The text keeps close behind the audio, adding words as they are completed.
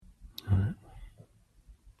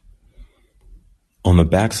On the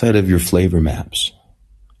backside of your flavor maps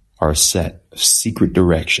are a set of secret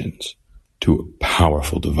directions to a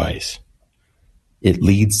powerful device. It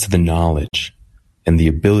leads to the knowledge and the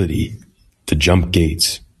ability to jump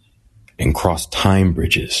gates and cross time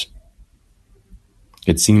bridges.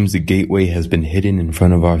 It seems the gateway has been hidden in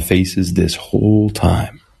front of our faces this whole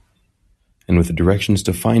time, and with the directions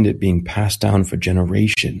to find it being passed down for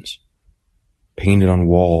generations, painted on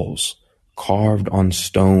walls, carved on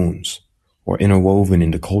stones, or interwoven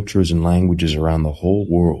into cultures and languages around the whole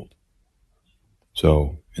world.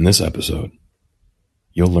 So, in this episode,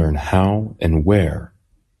 you'll learn how and where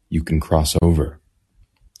you can cross over.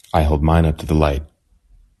 I held mine up to the light.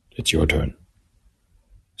 It's your turn.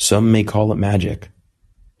 Some may call it magic.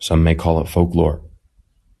 Some may call it folklore.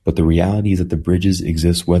 But the reality is that the bridges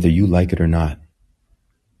exist whether you like it or not.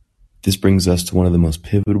 This brings us to one of the most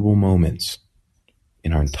pivotal moments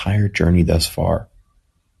in our entire journey thus far.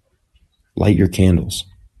 Light your candles.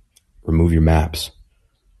 Remove your maps.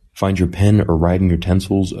 Find your pen or writing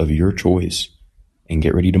utensils of your choice and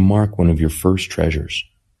get ready to mark one of your first treasures.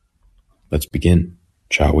 Let's begin,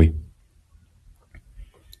 shall we?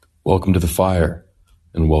 Welcome to the fire,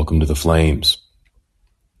 and welcome to the flames.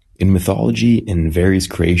 In mythology and various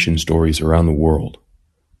creation stories around the world,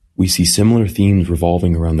 we see similar themes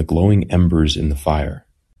revolving around the glowing embers in the fire.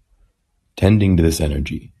 Tending to this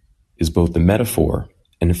energy is both the metaphor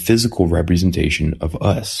and a physical representation of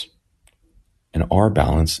us and our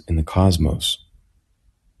balance in the cosmos.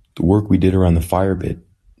 The work we did around the fire pit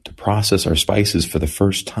to process our spices for the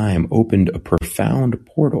first time opened a profound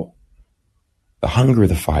portal. The hunger of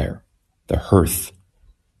the fire, the hearth,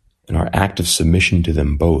 and our active submission to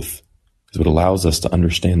them both is what allows us to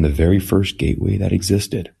understand the very first gateway that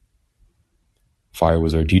existed. Fire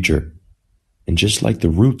was our teacher, and just like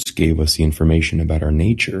the roots gave us the information about our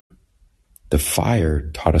nature, the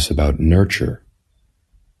fire taught us about nurture,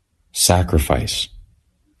 sacrifice,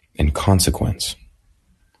 and consequence.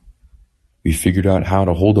 We figured out how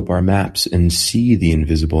to hold up our maps and see the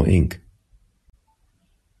invisible ink.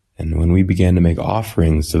 And when we began to make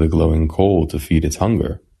offerings to the glowing coal to feed its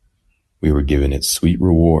hunger, we were given its sweet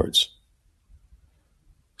rewards.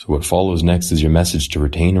 So what follows next is your message to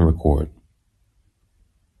retain and record.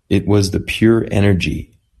 It was the pure energy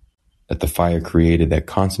that the fire created that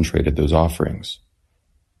concentrated those offerings.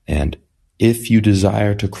 And if you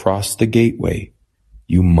desire to cross the gateway,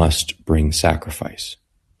 you must bring sacrifice.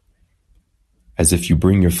 As if you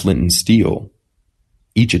bring your flint and steel,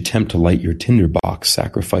 each attempt to light your tinderbox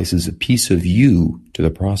sacrifices a piece of you to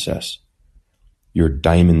the process. Your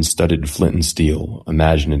diamond-studded flint and steel,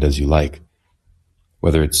 imagine it as you like.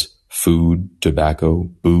 Whether it's food, tobacco,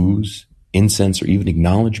 booze, incense, or even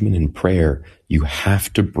acknowledgement and prayer, you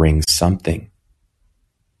have to bring something.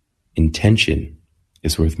 Intention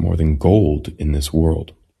is worth more than gold in this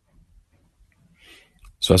world.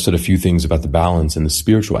 So I said a few things about the balance and the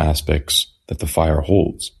spiritual aspects that the fire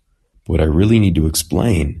holds. But what I really need to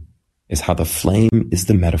explain is how the flame is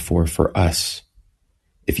the metaphor for us.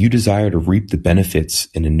 If you desire to reap the benefits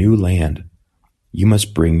in a new land, you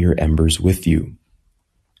must bring your embers with you.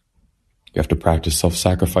 You have to practice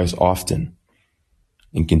self-sacrifice often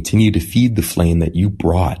and continue to feed the flame that you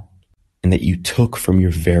brought and that you took from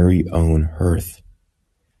your very own hearth.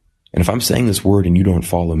 And if I'm saying this word and you don't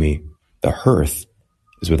follow me, the hearth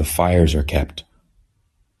is where the fires are kept.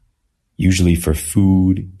 Usually for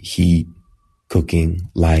food, heat, cooking,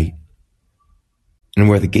 light, and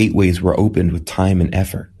where the gateways were opened with time and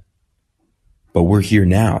effort. But we're here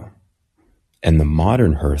now, and the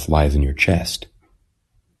modern hearth lies in your chest.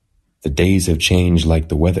 The days have changed like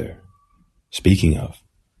the weather. Speaking of,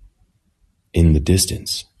 in the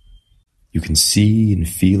distance, you can see and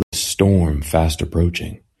feel a storm fast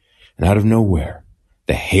approaching, and out of nowhere,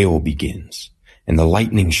 the hail begins, and the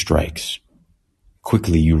lightning strikes.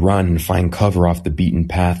 Quickly you run and find cover off the beaten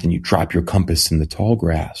path, and you drop your compass in the tall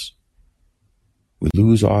grass. We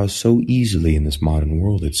lose ours so easily in this modern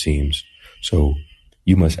world, it seems. So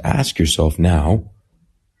you must ask yourself now,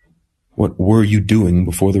 what were you doing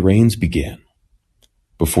before the rains began,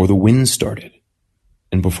 before the wind started,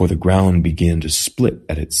 and before the ground began to split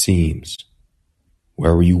at its seams?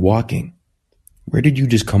 Where were you walking? Where did you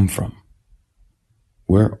just come from?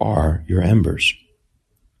 Where are your embers?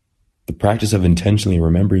 The practice of intentionally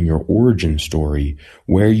remembering your origin story,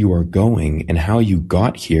 where you are going, and how you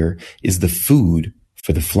got here is the food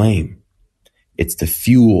for the flame. It's the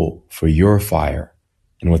fuel for your fire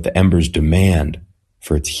and what the embers demand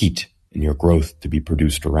for its heat and your growth to be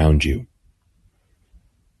produced around you.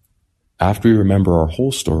 After we remember our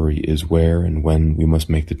whole story is where and when we must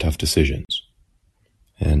make the tough decisions.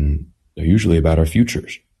 And they're usually about our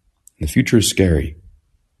futures. And the future is scary.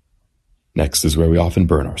 Next is where we often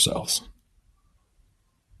burn ourselves.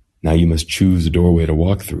 Now you must choose a doorway to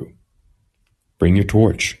walk through. Bring your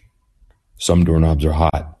torch. Some doorknobs are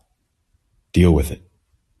hot. Deal with it.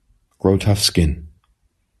 Grow tough skin.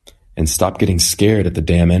 And stop getting scared at the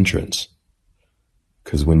damn entrance.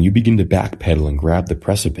 Because when you begin to backpedal and grab the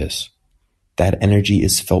precipice, that energy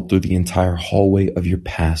is felt through the entire hallway of your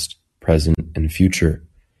past, present, and future.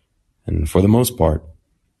 And for the most part,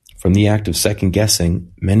 from the act of second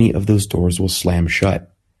guessing, many of those doors will slam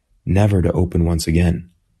shut, never to open once again.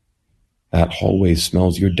 That hallway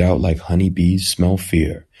smells your doubt like honeybees smell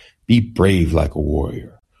fear. Be brave like a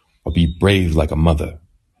warrior, or be brave like a mother.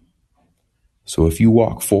 So if you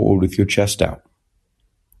walk forward with your chest out,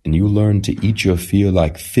 and you learn to eat your fear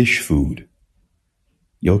like fish food,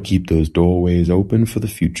 you'll keep those doorways open for the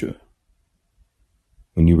future.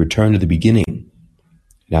 When you return to the beginning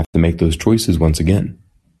and have to make those choices once again,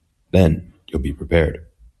 then you'll be prepared.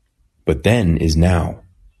 But then is now.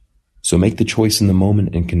 So make the choice in the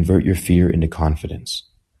moment and convert your fear into confidence.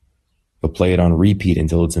 You'll play it on repeat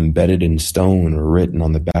until it's embedded in stone or written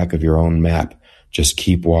on the back of your own map. Just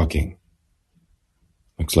keep walking.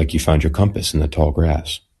 Looks like you found your compass in the tall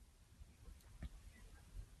grass.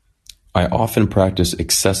 I often practice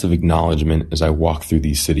excessive acknowledgement as I walk through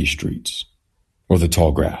these city streets, or the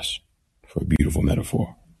tall grass, for a beautiful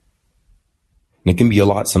metaphor. And it can be a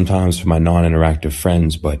lot sometimes for my non-interactive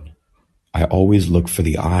friends, but I always look for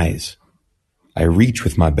the eyes. I reach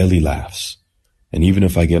with my belly laughs, and even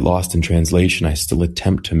if I get lost in translation, I still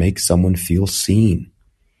attempt to make someone feel seen.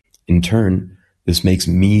 In turn, this makes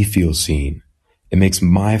me feel seen. It makes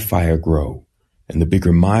my fire grow, and the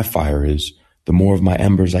bigger my fire is, the more of my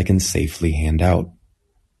embers I can safely hand out.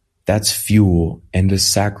 That's fuel and a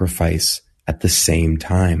sacrifice at the same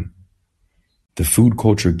time. The food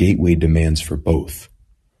culture gateway demands for both.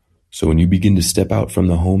 So when you begin to step out from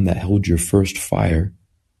the home that held your first fire,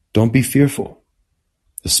 don't be fearful.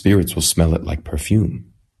 The spirits will smell it like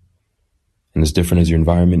perfume. And as different as your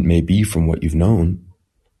environment may be from what you've known,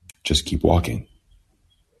 just keep walking.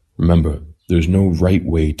 Remember, there's no right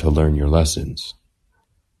way to learn your lessons.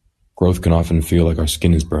 Growth can often feel like our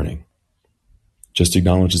skin is burning. Just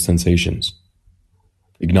acknowledge the sensations.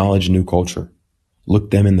 Acknowledge a new culture.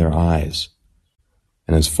 Look them in their eyes.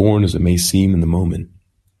 And as foreign as it may seem in the moment,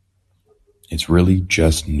 it's really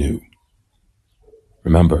just new.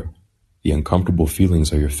 Remember, the uncomfortable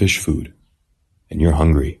feelings are your fish food, and you're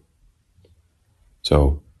hungry.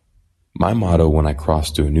 So, my motto when I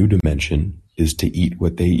cross to a new dimension is to eat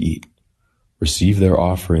what they eat. Receive their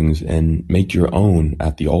offerings and make your own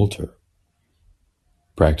at the altar.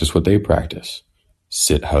 Practice what they practice.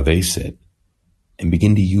 Sit how they sit. And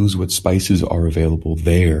begin to use what spices are available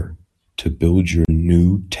there to build your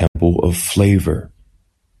new temple of flavor.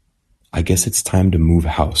 I guess it's time to move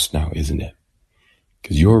house now, isn't it?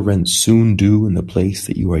 Because your rent soon due in the place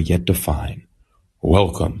that you are yet to find.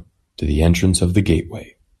 Welcome to the entrance of the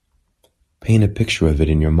gateway. Paint a picture of it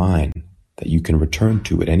in your mind that you can return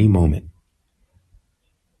to at any moment.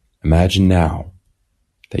 Imagine now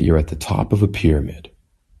that you're at the top of a pyramid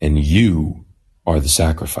and you are the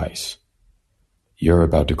sacrifice. You're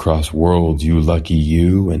about to cross worlds, you lucky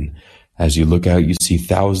you, and as you look out, you see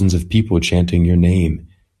thousands of people chanting your name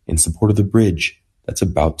in support of the bridge that's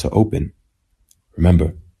about to open.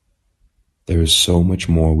 Remember, there is so much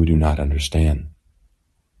more we do not understand.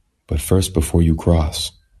 But first, before you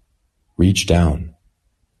cross, reach down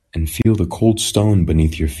and feel the cold stone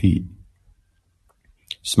beneath your feet.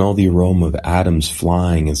 Smell the aroma of atoms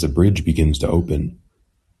flying as the bridge begins to open.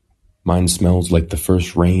 Mine smells like the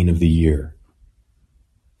first rain of the year.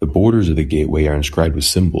 The borders of the gateway are inscribed with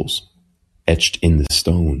symbols, etched in the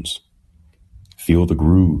stones. Feel the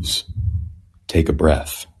grooves. Take a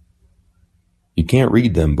breath. You can't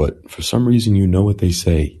read them, but for some reason you know what they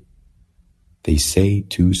say. They say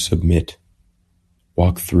to submit.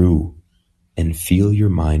 Walk through and feel your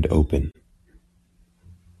mind open.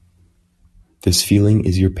 This feeling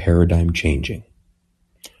is your paradigm changing.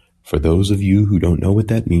 For those of you who don't know what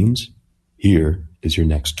that means, here is your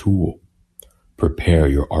next tool. Prepare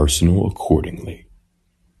your arsenal accordingly.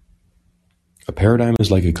 A paradigm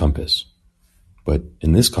is like a compass, but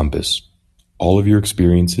in this compass, all of your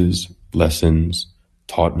experiences, lessons,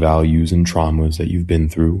 taught values, and traumas that you've been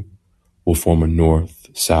through will form a north,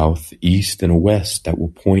 south, east, and a west that will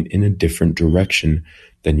point in a different direction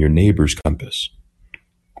than your neighbor's compass,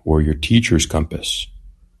 or your teacher's compass,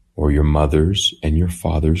 or your mother's and your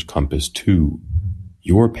father's compass too.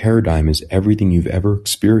 Your paradigm is everything you've ever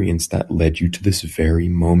experienced that led you to this very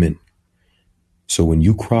moment. So when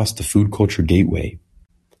you cross the food culture gateway,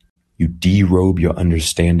 you derobe your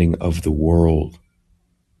understanding of the world.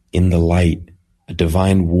 In the light, a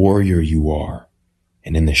divine warrior you are,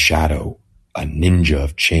 and in the shadow, a ninja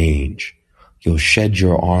of change. You'll shed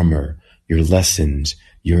your armor, your lessons,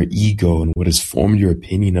 your ego, and what has formed your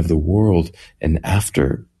opinion of the world, and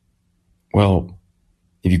after, well,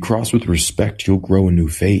 if you cross with respect, you'll grow a new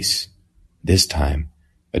face, this time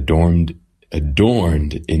adorned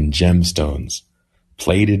in gemstones,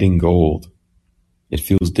 plated in gold. It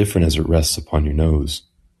feels different as it rests upon your nose.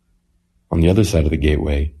 On the other side of the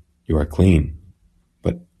gateway, you are clean,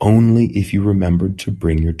 but only if you remembered to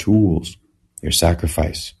bring your tools, your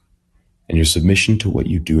sacrifice, and your submission to what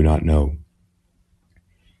you do not know.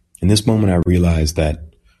 In this moment, I realized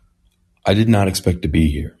that I did not expect to be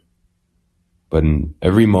here. But in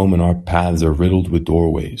every moment, our paths are riddled with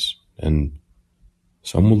doorways, and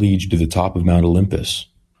some will lead you to the top of Mount Olympus,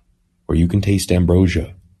 where you can taste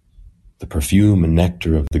ambrosia, the perfume and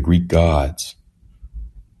nectar of the Greek gods.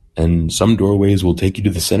 And some doorways will take you to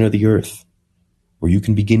the center of the earth, where you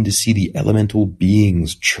can begin to see the elemental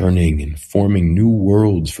beings churning and forming new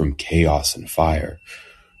worlds from chaos and fire.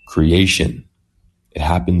 Creation, it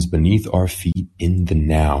happens beneath our feet in the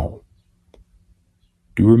now.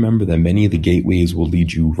 Do remember that many of the gateways will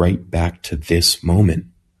lead you right back to this moment.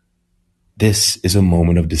 This is a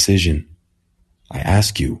moment of decision. I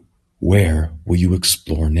ask you, where will you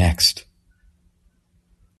explore next?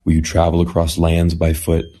 Will you travel across lands by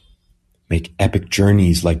foot, make epic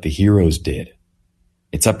journeys like the heroes did?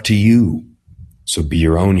 It's up to you, so be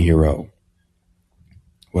your own hero.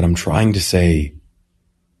 What I'm trying to say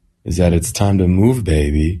is that it's time to move,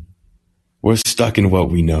 baby. We're stuck in what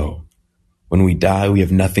we know. When we die, we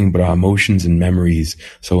have nothing but our emotions and memories.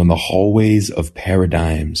 So in the hallways of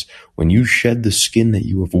paradigms, when you shed the skin that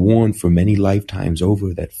you have worn for many lifetimes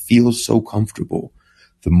over that feels so comfortable,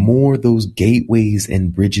 the more those gateways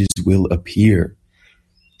and bridges will appear.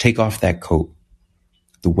 Take off that coat.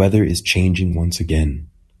 The weather is changing once again.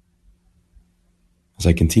 As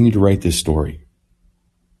I continue to write this story,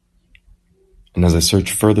 and as I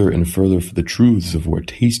search further and further for the truths of where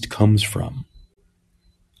taste comes from,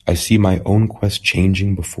 I see my own quest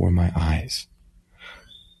changing before my eyes.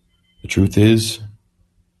 The truth is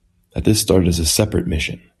that this started as a separate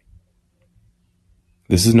mission.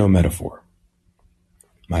 This is no metaphor.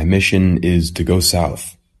 My mission is to go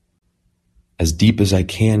south, as deep as I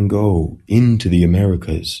can go into the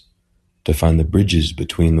Americas, to find the bridges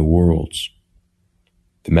between the worlds.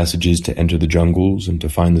 The messages to enter the jungles and to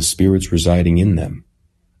find the spirits residing in them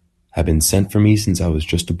have been sent for me since I was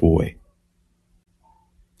just a boy.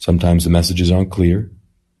 Sometimes the messages aren't clear,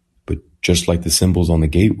 but just like the symbols on the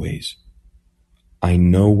gateways, I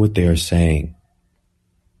know what they are saying.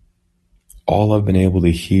 All I've been able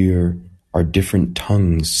to hear are different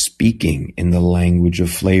tongues speaking in the language of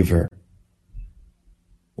flavor.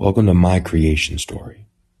 Welcome to my creation story.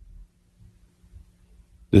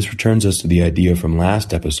 This returns us to the idea from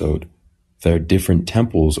last episode. There are different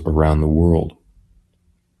temples around the world.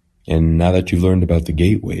 And now that you've learned about the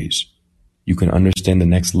gateways, you can understand the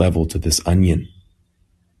next level to this onion.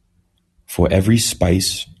 For every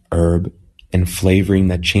spice, herb, and flavoring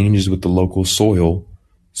that changes with the local soil,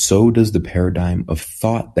 so does the paradigm of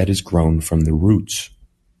thought that is grown from the roots.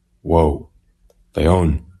 Whoa.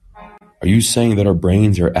 Leon, are you saying that our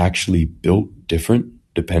brains are actually built different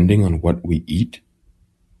depending on what we eat?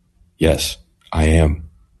 Yes, I am.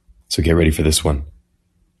 So get ready for this one.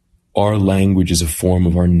 Our language is a form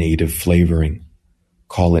of our native flavoring.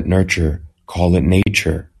 Call it nurture, call it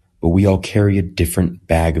nature, but we all carry a different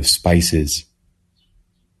bag of spices.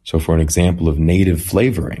 So for an example of native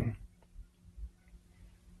flavoring,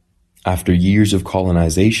 after years of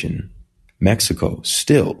colonization, Mexico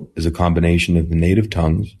still is a combination of the native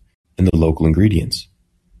tongues and the local ingredients.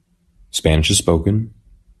 Spanish is spoken,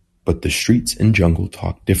 but the streets and jungle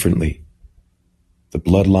talk differently. The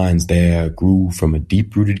bloodlines there grew from a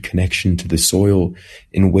deep-rooted connection to the soil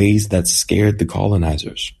in ways that scared the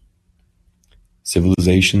colonizers.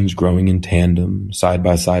 Civilizations growing in tandem, side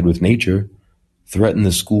by side with nature, threatened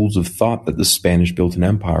the schools of thought that the Spanish built an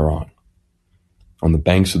empire on. On the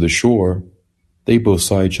banks of the shore, they both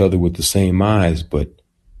saw each other with the same eyes, but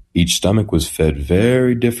each stomach was fed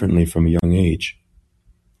very differently from a young age.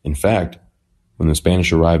 In fact, when the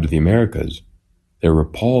Spanish arrived to the Americas, they were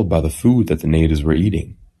appalled by the food that the natives were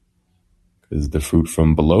eating, because the fruit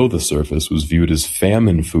from below the surface was viewed as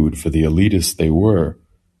famine food for the elitists they were.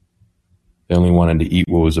 They only wanted to eat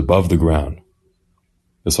what was above the ground.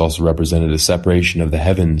 This also represented a separation of the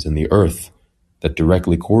heavens and the earth that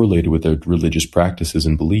directly correlated with their religious practices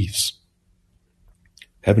and beliefs.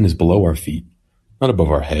 Heaven is below our feet, not above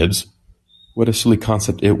our heads. What a silly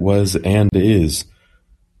concept it was and is.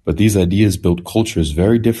 But these ideas built cultures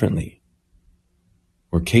very differently,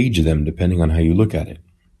 or cage them depending on how you look at it.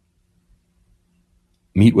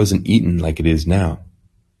 Meat wasn't eaten like it is now.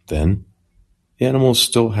 Then, the animals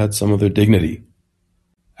still had some of their dignity.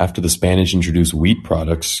 After the Spanish introduced wheat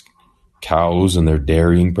products, cows and their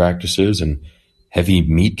dairying practices, and heavy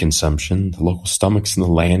meat consumption, the local stomachs in the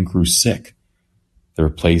land grew sick. They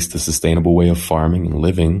replaced the sustainable way of farming and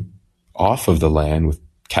living off of the land with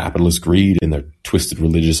capitalist greed and their twisted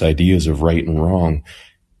religious ideas of right and wrong.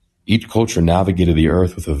 Each culture navigated the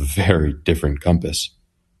earth with a very different compass.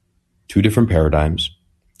 Two different paradigms,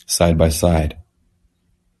 side by side,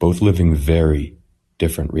 both living very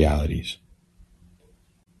different realities.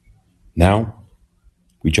 Now,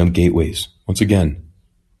 we jump gateways, once again,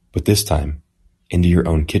 but this time, into your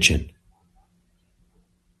own kitchen.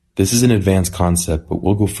 This is an advanced concept, but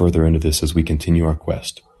we'll go further into this as we continue our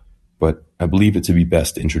quest. But I believe it to be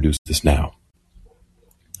best to introduce this now.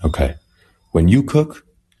 Okay, when you cook,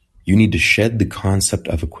 you need to shed the concept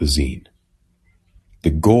of a cuisine. The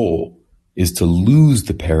goal is to lose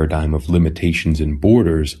the paradigm of limitations and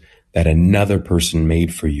borders that another person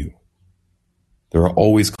made for you. There are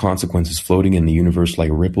always consequences floating in the universe like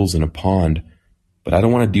ripples in a pond, but I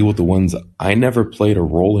don't want to deal with the ones I never played a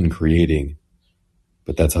role in creating.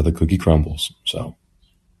 But that's how the cookie crumbles, so.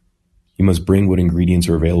 You must bring what ingredients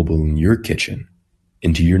are available in your kitchen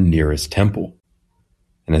into your nearest temple.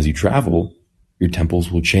 And as you travel, your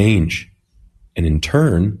temples will change. And in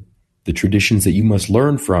turn, the traditions that you must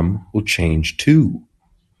learn from will change too.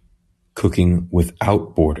 Cooking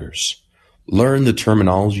without borders. Learn the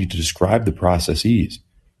terminology to describe the processes.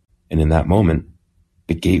 And in that moment,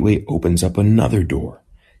 the gateway opens up another door.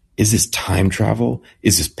 Is this time travel?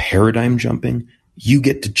 Is this paradigm jumping? You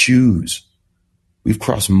get to choose. We've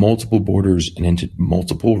crossed multiple borders and into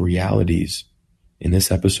multiple realities in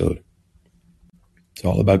this episode. It's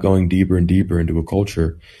all about going deeper and deeper into a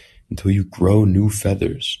culture until you grow new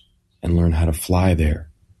feathers and learn how to fly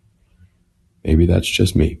there. Maybe that's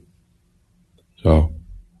just me. So,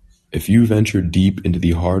 if you venture deep into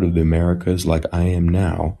the heart of the Americas like I am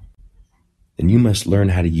now, then you must learn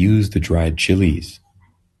how to use the dried chilies.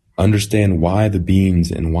 Understand why the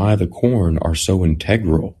beans and why the corn are so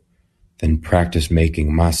integral. Then practice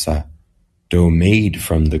making masa, dough made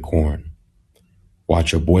from the corn.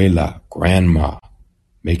 Watch abuela, grandma,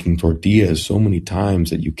 making tortillas so many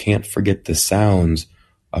times that you can't forget the sounds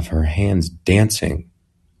of her hands dancing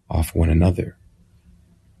off one another.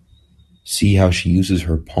 See how she uses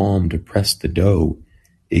her palm to press the dough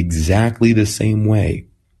exactly the same way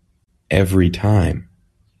every time,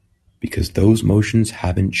 because those motions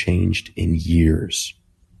haven't changed in years.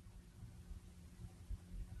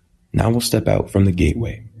 Now we'll step out from the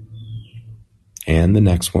gateway, and the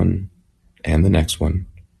next one, and the next one.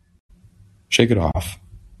 Shake it off.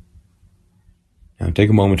 Now take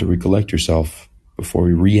a moment to recollect yourself before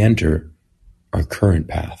we re-enter our current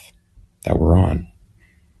path that we're on.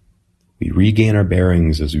 We regain our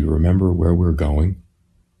bearings as we remember where we're going,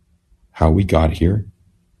 how we got here,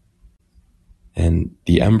 and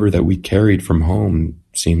the ember that we carried from home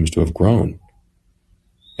seems to have grown.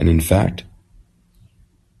 And in fact,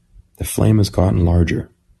 the flame has gotten larger.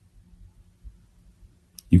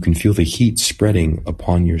 You can feel the heat spreading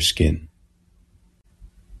upon your skin.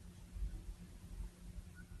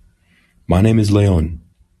 My name is Leon.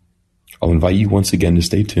 I'll invite you once again to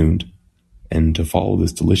stay tuned and to follow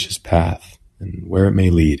this delicious path and where it may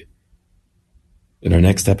lead. In our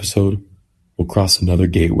next episode, we'll cross another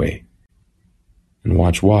gateway and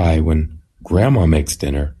watch why, when Grandma makes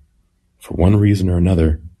dinner, for one reason or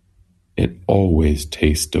another, it always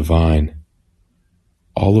tastes divine.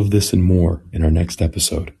 All of this and more in our next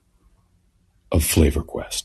episode of Flavor Quest.